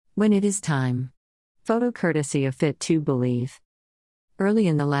When it is time. Photo courtesy of Fit to Believe. Early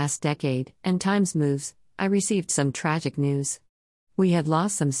in the last decade, and times moves, I received some tragic news. We had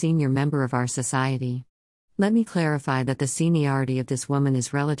lost some senior member of our society. Let me clarify that the seniority of this woman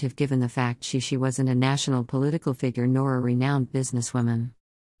is relative given the fact she wasn't a national political figure nor a renowned businesswoman.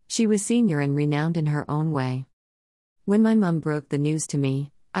 She was senior and renowned in her own way. When my mum broke the news to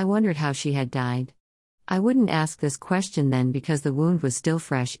me, I wondered how she had died. I wouldn't ask this question then because the wound was still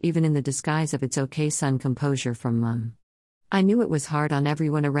fresh even in the disguise of its okay son composure from mum. I knew it was hard on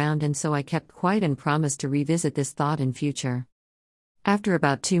everyone around and so I kept quiet and promised to revisit this thought in future. After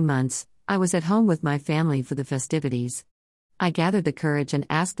about 2 months, I was at home with my family for the festivities. I gathered the courage and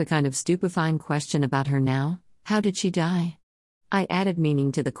asked the kind of stupefying question about her now: how did she die? I added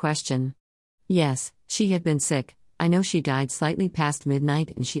meaning to the question. Yes, she had been sick. I know she died slightly past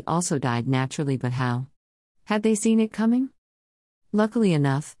midnight and she also died naturally, but how? Had they seen it coming? Luckily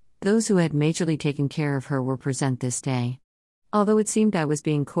enough, those who had majorly taken care of her were present this day. Although it seemed I was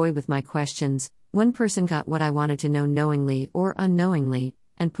being coy with my questions, one person got what I wanted to know knowingly or unknowingly,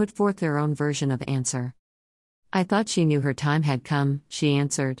 and put forth their own version of answer. I thought she knew her time had come, she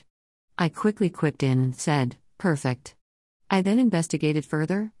answered. I quickly quipped in and said, perfect. I then investigated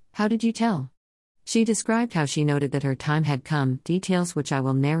further. How did you tell? She described how she noted that her time had come, details which I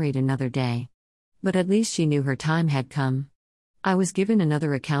will narrate another day. But at least she knew her time had come. I was given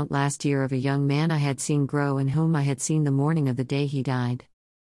another account last year of a young man I had seen grow and whom I had seen the morning of the day he died.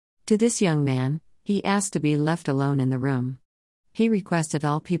 To this young man, he asked to be left alone in the room. He requested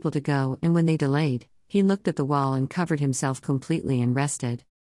all people to go, and when they delayed, he looked at the wall and covered himself completely and rested.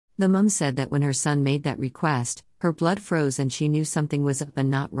 The mum said that when her son made that request, her blood froze and she knew something was up and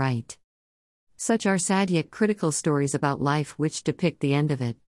not right. Such are sad yet critical stories about life which depict the end of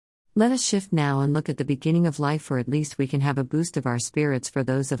it. Let us shift now and look at the beginning of life, for at least we can have a boost of our spirits for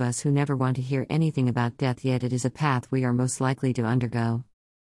those of us who never want to hear anything about death, yet it is a path we are most likely to undergo.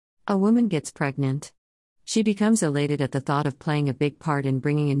 A woman gets pregnant. She becomes elated at the thought of playing a big part in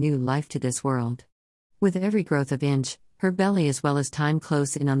bringing a new life to this world. With every growth of inch, her belly as well as time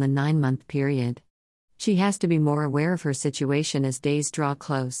close in on the 9-month period. She has to be more aware of her situation as days draw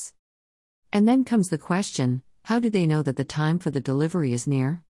close. And then comes the question, how do they know that the time for the delivery is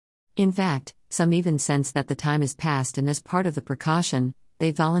near? In fact, some even sense that the time is past, and as part of the precaution,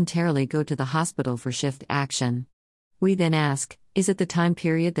 they voluntarily go to the hospital for shift action. We then ask, is it the time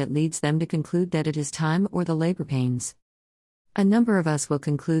period that leads them to conclude that it is time or the labor pains? A number of us will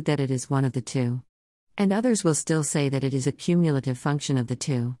conclude that it is one of the two. And others will still say that it is a cumulative function of the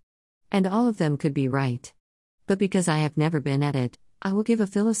two. And all of them could be right. But because I have never been at it, I will give a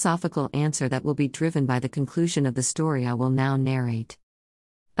philosophical answer that will be driven by the conclusion of the story I will now narrate.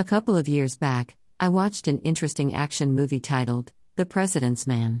 A couple of years back, I watched an interesting action movie titled The President's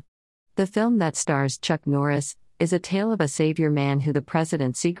Man. The film that stars Chuck Norris is a tale of a savior man who the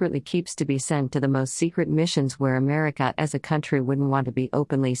president secretly keeps to be sent to the most secret missions where America as a country wouldn't want to be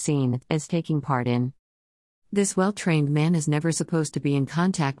openly seen as taking part in. This well-trained man is never supposed to be in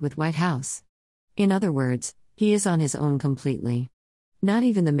contact with White House. In other words, he is on his own completely. Not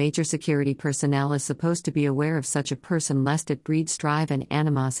even the major security personnel is supposed to be aware of such a person lest it breed strife and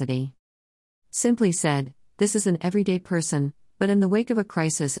animosity. Simply said, this is an everyday person, but in the wake of a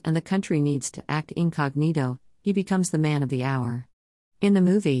crisis and the country needs to act incognito, he becomes the man of the hour. In the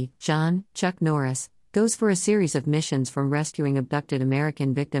movie, Chuck Norris, goes for a series of missions from rescuing abducted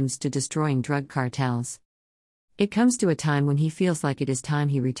American victims to destroying drug cartels. It comes to a time when he feels like it is time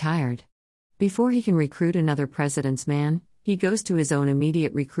he retired. Before he can recruit another president's man, he goes to his own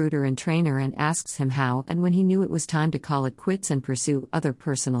immediate recruiter and trainer and asks him how and when he knew it was time to call it quits and pursue other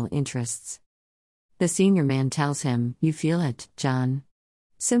personal interests. The senior man tells him, "You feel it, John."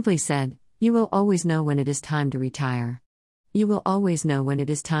 Simply said, you will always know when it is time to retire. You will always know when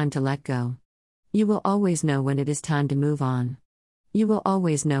it is time to let go. You will always know when it is time to move on. You will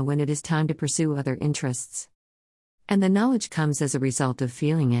always know when it is time to pursue other interests. And the knowledge comes as a result of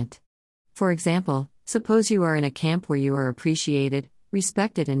feeling it. For example, suppose you are in a camp where you are appreciated,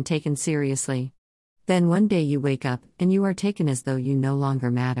 respected, and taken seriously. Then one day you wake up and you are taken as though you no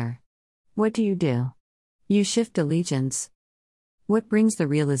longer matter. What do? You shift allegiance. What brings the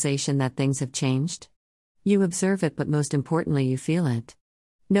realization that things have changed? You observe it, but most importantly, you feel it.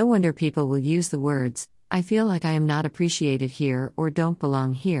 No wonder people will use the words, "I feel like I am not appreciated here" or "don't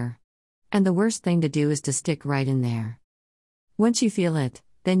belong here." And the worst thing to do is to stick right in there. Once you feel it,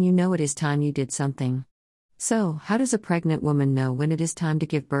 then you know it is time you did something. So, how does a pregnant woman know when it is time to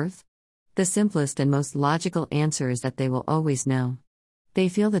give birth? The simplest and most logical answer is that they will always know. They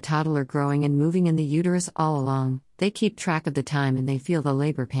feel the toddler growing and moving in the uterus all along, they keep track of the time and they feel the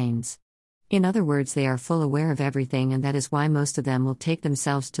labor pains. In other words, they are full aware of everything, and that is why most of them will take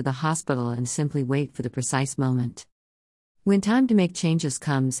themselves to the hospital and simply wait for the precise moment. When time to make changes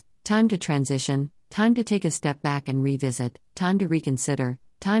comes, time to transition, time to take a step back and revisit, time to reconsider,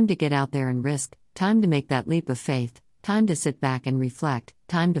 time to get out there and risk, time to make that leap of faith, time to sit back and reflect,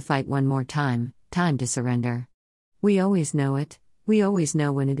 time to fight one more time, time to surrender. We always know it, we always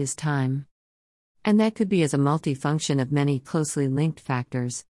know when it is time. And that could be as a multifunction of many closely linked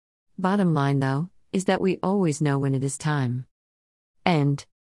factors. Bottom line, though, is that we always know when it is time. End.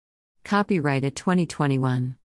 Copyrighted 2021.